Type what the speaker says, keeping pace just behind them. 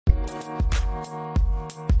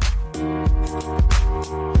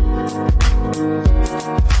Good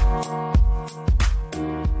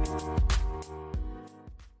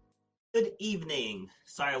evening.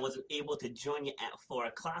 Sorry I wasn't able to join you at 4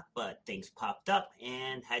 o'clock, but things popped up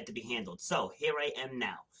and had to be handled. So here I am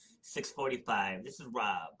now, 6:45. This is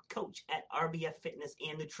Rob, coach at RBF Fitness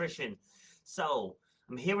and Nutrition. So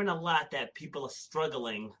I'm hearing a lot that people are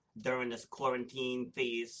struggling during this quarantine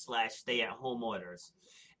phase slash stay at home orders.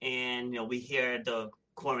 And, we hear the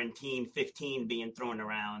quarantine 15 being thrown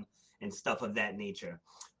around and stuff of that nature.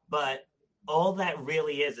 But all that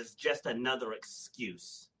really is just another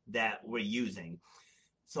excuse that we're using.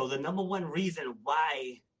 So the number one reason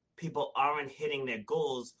why people aren't hitting their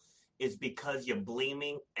goals is because you're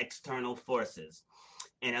blaming external forces.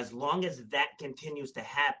 And as long as that continues to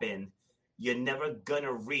happen, you're never going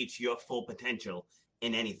to reach your full potential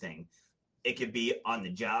in anything. It could be on the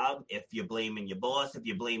job, if you're blaming your boss, if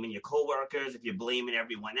you're blaming your coworkers, if you're blaming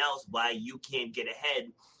everyone else why you can't get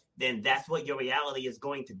ahead, then that's what your reality is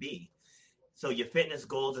going to be. So your fitness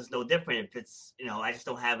goals is no different. If it's, I just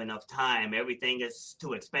don't have enough time, everything is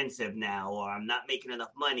too expensive now, or I'm not making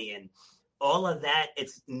enough money, and all of that,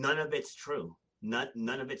 none of it's true.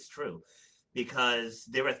 None of it's true, because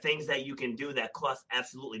there are things that you can do that cost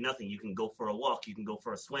absolutely nothing. You can go for a walk, you can go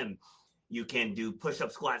for a swim, you can do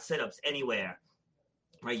push-up, squat, sit-ups anywhere,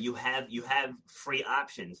 right? You have free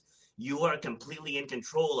options. You are completely in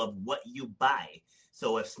control of what you buy.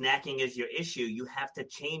 So if snacking is your issue, you have to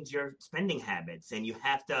change your spending habits, and you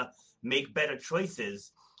have to make better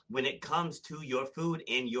choices when it comes to your food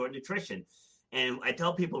and your nutrition. And I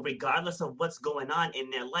tell people, regardless of what's going on in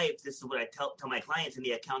their life, this is what I tell my clients in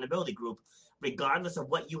the accountability group, regardless of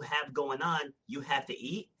what you have going on, you have to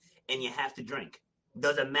eat and you have to drink.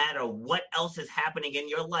 Doesn't matter what else is happening in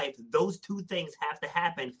your life, those two things have to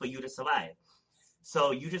happen for you to survive.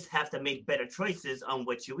 So you just have to make better choices on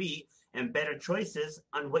what you eat and better choices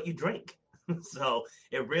on what you drink. So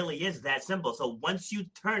it really is that simple. So once you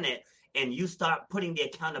turn it and you start putting the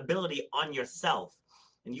accountability on yourself,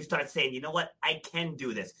 and you start saying, you know what, I can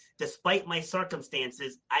do this. Despite my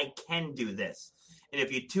circumstances, I can do this. And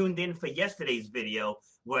if you tuned in for yesterday's video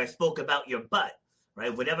where I spoke about your butt,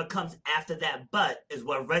 right? Whatever comes after that butt is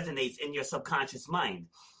what resonates in your subconscious mind.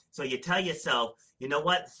 So you tell yourself, you know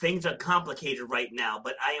what, things are complicated right now,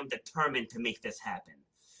 but I am determined to make this happen.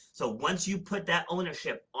 So once you put that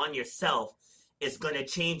ownership on yourself, it's going to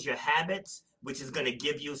change your habits, which is going to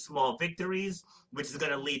give you small victories, which is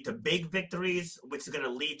going to lead to big victories, which is going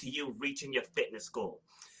to lead to you reaching your fitness goal.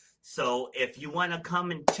 So if you want to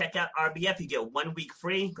come and check out RBF, you get 1 week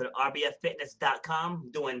free. Go to rbffitness.com.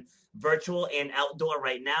 I'm doing virtual and outdoor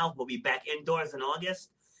right now. We'll be back indoors in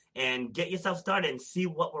August. And get yourself started and see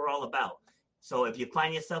what we're all about. So if you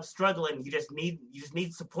find yourself struggling, you just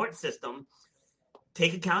need support system.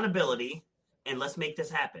 Take accountability, and let's make this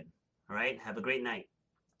happen. All right? Have a great night.